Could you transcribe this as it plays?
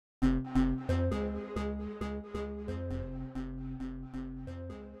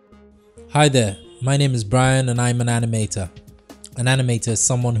Hi there, my name is Brian and I'm an animator. An animator is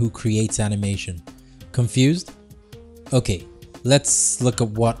someone who creates animation. Confused? Okay, let's look at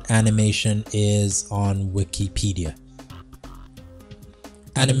what animation is on Wikipedia.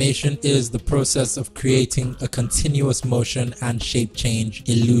 Animation is the process of creating a continuous motion and shape change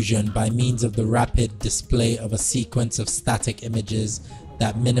illusion by means of the rapid display of a sequence of static images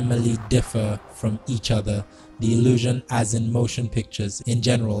that minimally differ from each other. The illusion, as in motion pictures in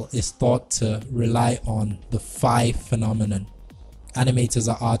general, is thought to rely on the phi phenomenon.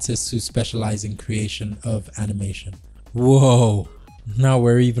 Animators are artists who specialize in creation of animation. Whoa, now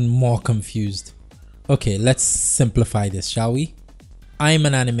we're even more confused. Okay, let's simplify this, shall we? I'm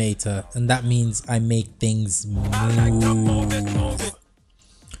an animator, and that means I make things move.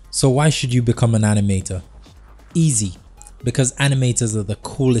 So why should you become an animator? Easy, because animators are the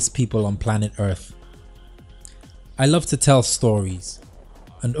coolest people on planet Earth. I love to tell stories,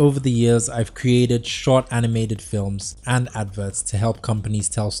 and over the years I've created short animated films and adverts to help companies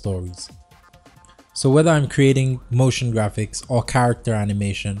tell stories. So whether I'm creating motion graphics or character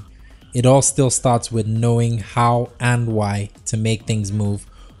animation, it all still starts with knowing how and why to make things move,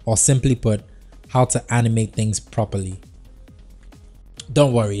 or simply put, how to animate things properly.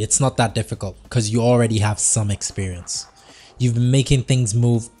 Don't worry, it's not that difficult because you already have some experience. You've been making things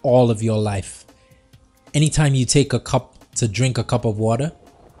move all of your life. Anytime you take a cup to drink a cup of water,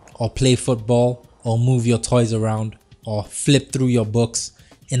 or play football, or move your toys around, or flip through your books,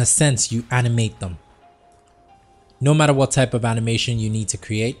 in a sense you animate them. No matter what type of animation you need to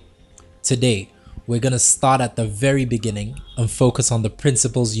create, today we're going to start at the very beginning and focus on the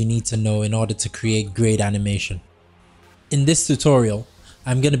principles you need to know in order to create great animation. In this tutorial,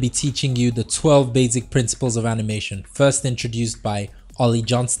 I'm going to be teaching you the 12 basic principles of animation, first introduced by Ollie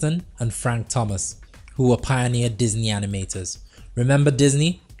Johnston and Frank Thomas, who were pioneer Disney animators. Remember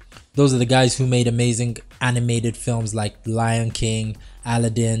Disney? Those are the guys who made amazing animated films like Lion King,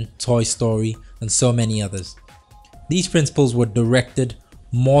 Aladdin, Toy Story, and so many others. These principles were directed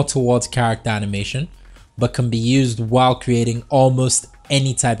more towards character animation, but can be used while creating almost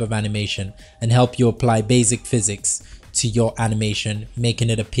any type of animation and help you apply basic physics to your animation, making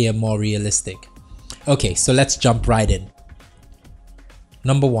it appear more realistic. Okay, so let's jump right in.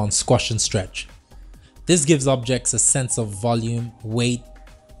 Number 1, squash and stretch. This gives objects a sense of volume, weight,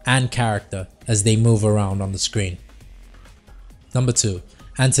 and character as they move around on the screen. Number 2,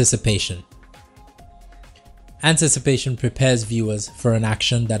 anticipation. Anticipation prepares viewers for an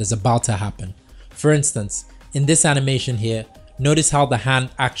action that is about to happen. For instance, in this animation here, notice how the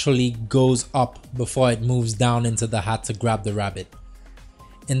hand actually goes up before it moves down into the hat to grab the rabbit.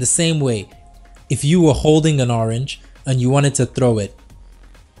 In the same way, if you were holding an orange and you wanted to throw it,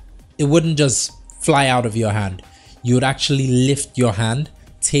 it wouldn't just fly out of your hand. You would actually lift your hand,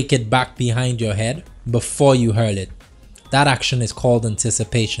 take it back behind your head before you hurl it. That action is called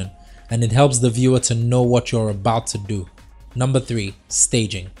anticipation, and it helps the viewer to know what you're about to do. Number 3,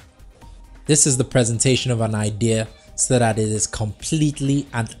 staging. This is the presentation of an idea so that it is completely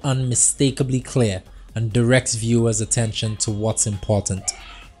and unmistakably clear and directs viewers' attention to what's important.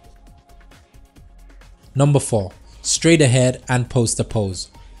 Number 4, straight ahead and poster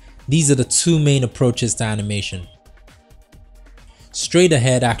pose. These are the two main approaches to animation. Straight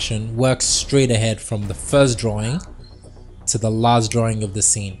ahead action works straight ahead from the first drawing to the last drawing of the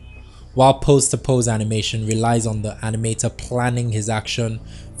scene, while poster pose animation relies on the animator planning his action,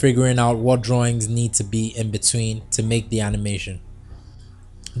 figuring out what drawings need to be in between to make the animation.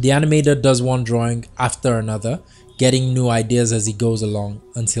 The animator does one drawing after another, getting new ideas as he goes along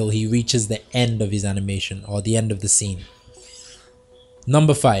until he reaches the end of his animation or the end of the scene.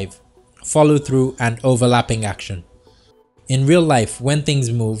 Number 5, follow through and overlapping action. In real life, when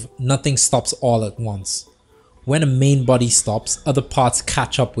things move, nothing stops all at once. When a main body stops, other parts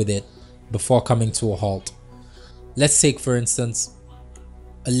catch up with it before coming to a halt. Let's take, for instance,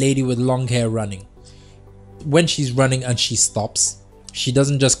 a lady with long hair running. When she's running and she stops, she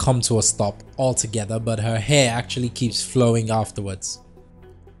doesn't just come to a stop altogether, but her hair actually keeps flowing afterwards.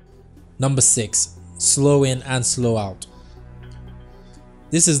 Number 6, slow in and slow out.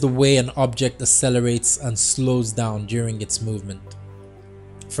 This is the way an object accelerates and slows down during its movement.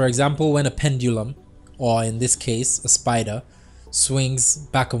 For example, when a pendulum, or in this case a spider, swings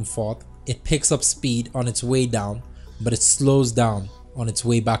back and forth, it picks up speed on its way down, but it slows down on its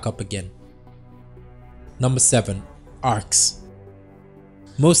way back up again. Number 7, arcs.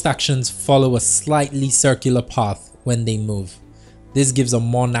 Most actions follow a slightly circular path when they move. This gives a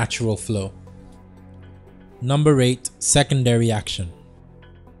more natural flow. Number 8, secondary action.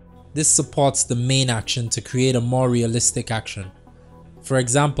 This supports the main action to create a more realistic action. For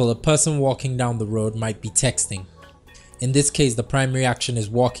example, a person walking down the road might be texting. In this case, the primary action is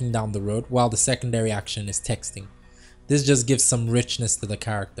walking down the road while the secondary action is texting. This just gives some richness to the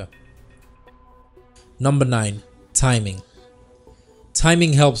character. Number 9. Timing.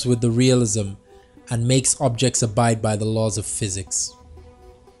 Timing helps with the realism and makes objects abide by the laws of physics.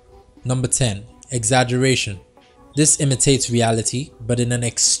 Number 10. Exaggeration. This imitates reality, but in an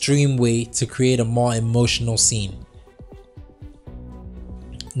extreme way to create a more emotional scene.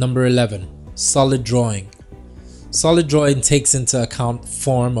 Number 11. Solid drawing. Solid drawing takes into account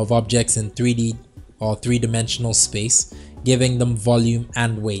form of objects in 3D or three-dimensional space, giving them volume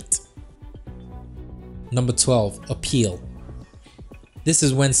and weight. Number 12. Appeal. This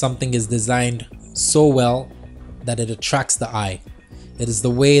is when something is designed so well that it attracts the eye. It is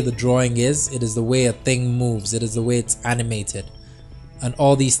the way the drawing is, it is the way a thing moves, it is the way it's animated. And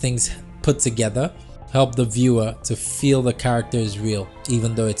all these things put together help the viewer to feel the character is real,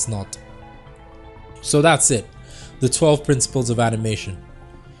 even though it's not. So that's it. The 12 principles of animation.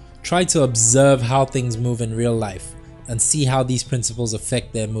 Try to observe how things move in real life and see how these principles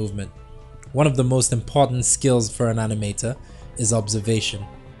affect their movement. One of the most important skills for an animator is observation.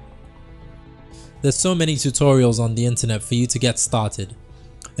 There's so many tutorials on the internet for you to get started,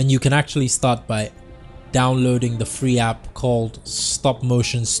 and you can actually start by downloading the free app called Stop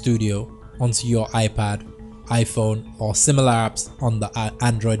Motion Studio onto your iPad, iPhone, or similar apps on the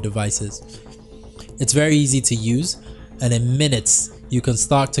Android devices. It's very easy to use, and in minutes you can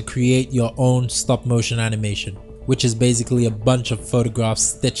start to create your own stop motion animation, which is basically a bunch of photographs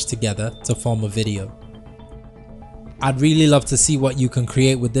stitched together to form a video. I'd really love to see what you can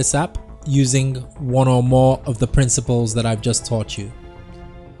create with this app using one or more of the principles that I've just taught you.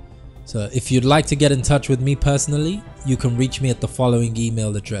 So if you'd like to get in touch with me personally, you can reach me at the following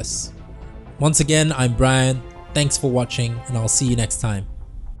email address. Once again, I'm Brian. Thanks for watching, and I'll see you next time.